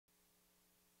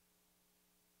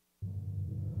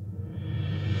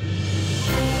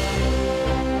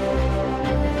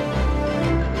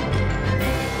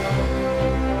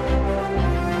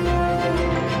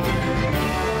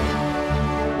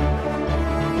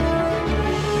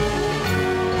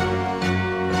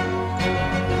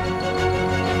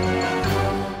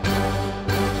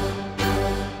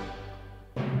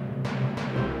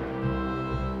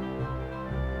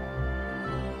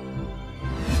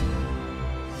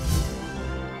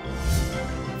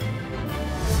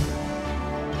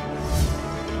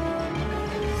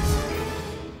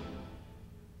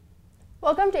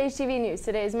Welcome to HTV News.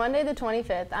 Today is Monday the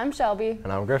 25th. I'm Shelby.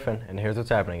 And I'm Griffin, and here's what's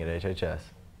happening at HHS.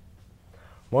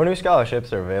 More new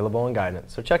scholarships are available in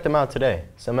guidance, so check them out today.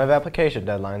 Some have application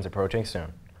deadlines approaching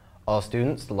soon. All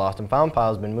students, the lost and found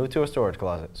pile has been moved to a storage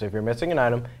closet, so if you're missing an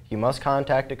item, you must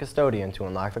contact a custodian to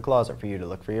unlock the closet for you to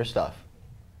look for your stuff.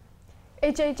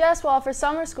 HHS will offer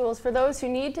summer schools for those who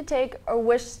need to take or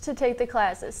wish to take the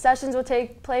classes. Sessions will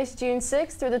take place June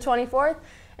 6th through the 24th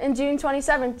and June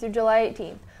 27th through July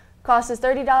 18th. Cost is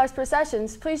 $30 per session.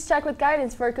 Please check with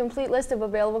guidance for a complete list of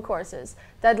available courses.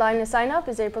 Deadline to sign up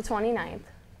is April 29th.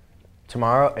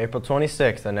 Tomorrow, April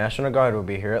 26th, the National Guard will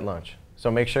be here at lunch, so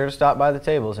make sure to stop by the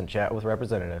tables and chat with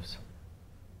representatives.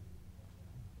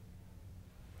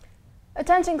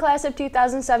 Attention class of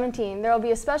 2017, there will be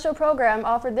a special program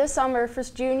offered this summer for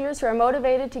juniors who are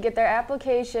motivated to get their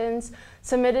applications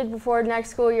submitted before next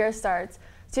school year starts.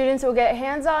 Students will get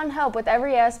hands-on help with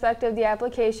every aspect of the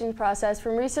application process,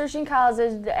 from researching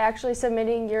colleges to actually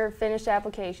submitting your finished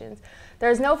applications. There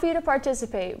is no fee to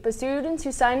participate, but students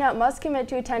who sign up must commit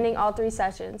to attending all 3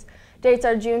 sessions. Dates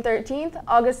are June 13th,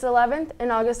 August 11th,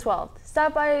 and August 12th.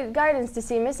 Stop by guidance to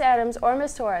see Miss Adams or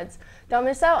Miss Torres. Don't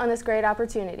miss out on this great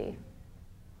opportunity.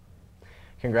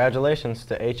 Congratulations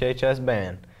to HHS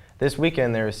Band. This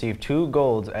weekend they received 2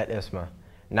 golds at ISSMA.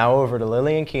 Now over to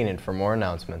Lillian Keenan for more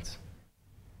announcements.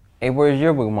 April is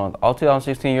Yearbook Month. All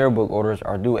 2016 yearbook orders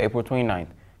are due April 29th.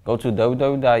 Go to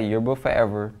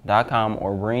www.yearbookforever.com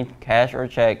or bring cash or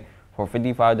check for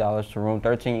 $55 to room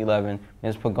 1311,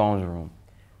 Ms. Pagon's room.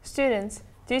 Students,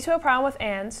 due to a problem with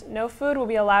ants, no food will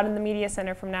be allowed in the Media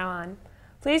Center from now on.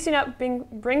 Please do not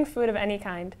bring food of any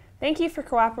kind. Thank you for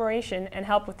cooperation and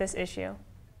help with this issue.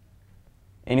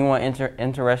 Anyone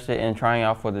interested in trying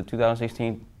out for the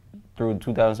 2016 through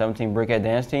 2017 Brickhead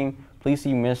Dance Team, please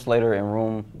see Ms. Slater in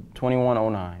room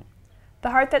 2109. The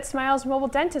Heart That Smiles Mobile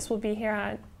Dentist will be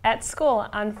here at school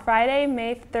on Friday,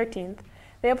 May 13th.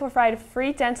 They will provide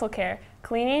free dental care,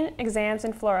 cleaning, exams,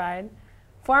 and fluoride.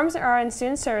 Forms are in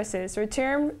student services.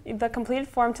 Return the completed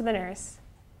form to the nurse.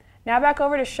 Now back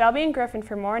over to Shelby and Griffin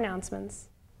for more announcements.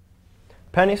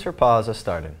 Pennies for Paws has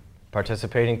started.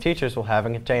 Participating teachers will have a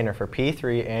container for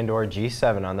P3 and/or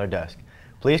G7 on their desk.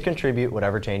 Please contribute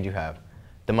whatever change you have.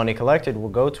 The money collected will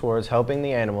go towards helping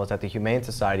the animals at the Humane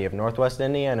Society of Northwest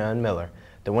Indiana and Miller.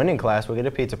 The winning class will get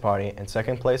a pizza party, and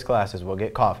second-place classes will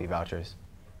get coffee vouchers.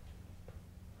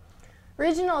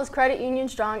 Regional is credit union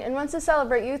strong and wants to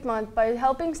celebrate Youth Month by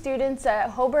helping students at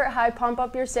Hobart High pump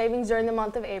up your savings during the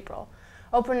month of April.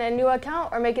 Open a new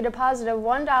account or make a deposit of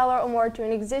 $1 or more to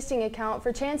an existing account for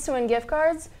a chance to win gift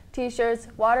cards, t-shirts,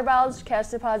 water bottles, cash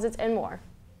deposits, and more.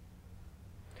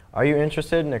 Are you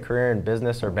interested in a career in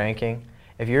business or banking?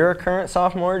 If you're a current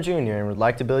sophomore or junior and would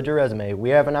like to build your resume, we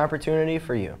have an opportunity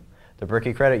for you. The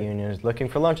Brickey Credit Union is looking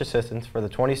for lunch assistants for the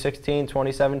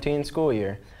 2016-2017 school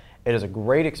year. It is a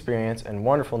great experience and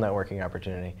wonderful networking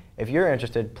opportunity. If you're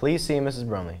interested, please see Mrs.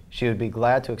 Brumley. She would be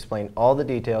glad to explain all the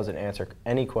details and answer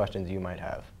any questions you might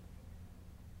have.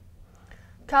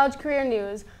 College Career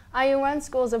News. IUN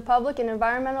Schools of Public and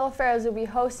Environmental Affairs will be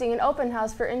hosting an open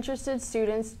house for interested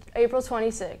students April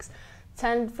 26,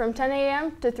 from 10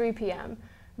 a.m. to 3 p.m.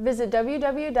 Visit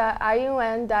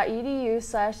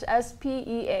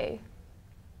www.iun.edu/SPEA.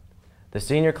 The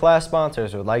senior class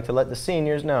sponsors would like to let the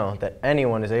seniors know that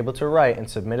anyone is able to write and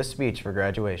submit a speech for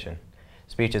graduation.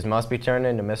 Speeches must be turned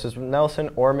in to Mrs. Nelson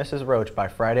or Mrs. Roach by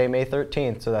Friday, May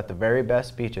 13th so that the very best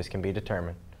speeches can be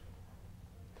determined.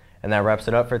 And that wraps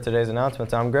it up for today's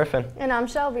announcements. I'm Griffin. And I'm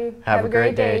Shelby. Have a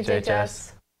great day,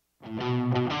 HHS.